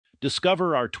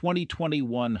Discover our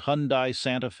 2021 Hyundai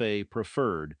Santa Fe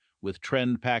Preferred with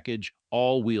Trend Package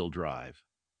all-wheel drive.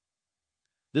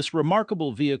 This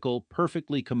remarkable vehicle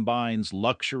perfectly combines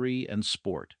luxury and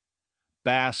sport.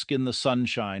 Bask in the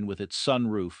sunshine with its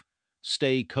sunroof,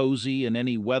 stay cozy in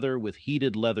any weather with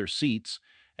heated leather seats,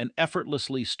 and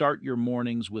effortlessly start your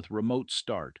mornings with remote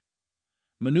start.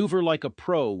 Maneuver like a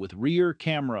pro with rear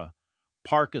camera,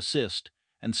 park assist,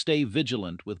 and stay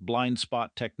vigilant with blind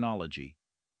spot technology.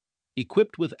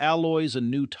 Equipped with alloys and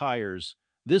new tires,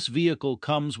 this vehicle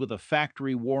comes with a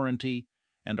factory warranty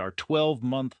and our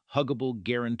 12-month Huggable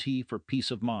Guarantee for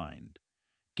peace of mind.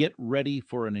 Get ready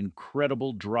for an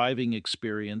incredible driving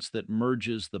experience that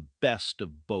merges the best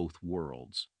of both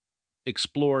worlds.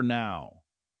 Explore now.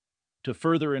 To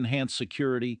further enhance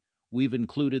security, we've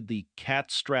included the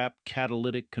CatStrap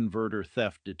Catalytic Converter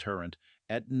Theft Deterrent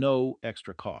at no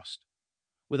extra cost.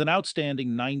 With an outstanding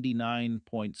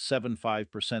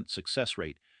 99.75% success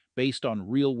rate based on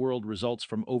real-world results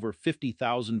from over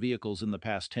 50,000 vehicles in the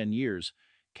past 10 years,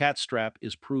 CatStrap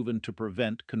is proven to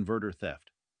prevent converter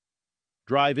theft.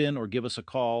 Drive in or give us a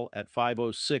call at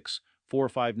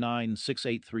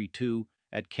 506-459-6832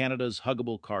 at Canada's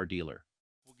Huggable Car Dealer.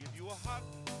 We'll give you a hug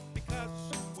because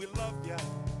we love ya.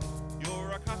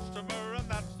 You're a customer